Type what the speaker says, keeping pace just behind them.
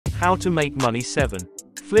How to make money 7.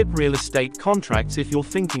 Flip real estate contracts. If you're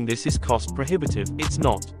thinking this is cost prohibitive, it's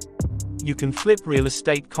not. You can flip real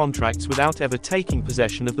estate contracts without ever taking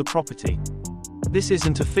possession of the property. This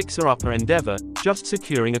isn't a fixer-upper endeavor, just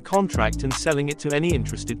securing a contract and selling it to any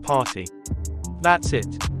interested party. That's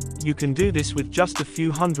it. You can do this with just a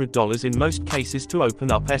few $100s in most cases to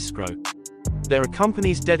open up escrow. There are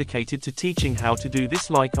companies dedicated to teaching how to do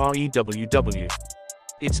this like REWW.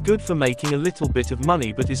 It's good for making a little bit of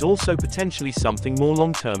money but is also potentially something more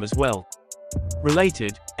long-term as well.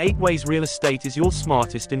 Related, 8 ways real estate is your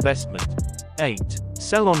smartest investment. 8.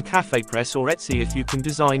 Sell on CafePress or Etsy. If you can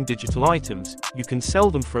design digital items, you can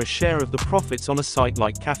sell them for a share of the profits on a site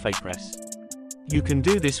like CafePress. You can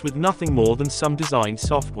do this with nothing more than some design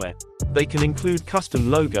software. They can include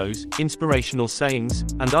custom logos, inspirational sayings,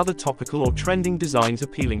 and other topical or trending designs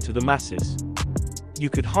appealing to the masses. You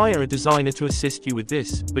could hire a designer to assist you with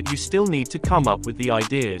this, but you still need to come up with the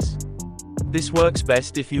ideas. This works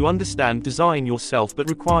best if you understand design yourself but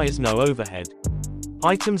requires no overhead.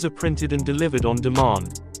 Items are printed and delivered on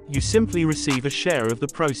demand. You simply receive a share of the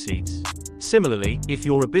proceeds. Similarly, if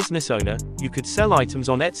you're a business owner, you could sell items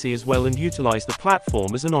on Etsy as well and utilize the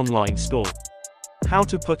platform as an online store. How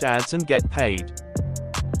to put ads and get paid.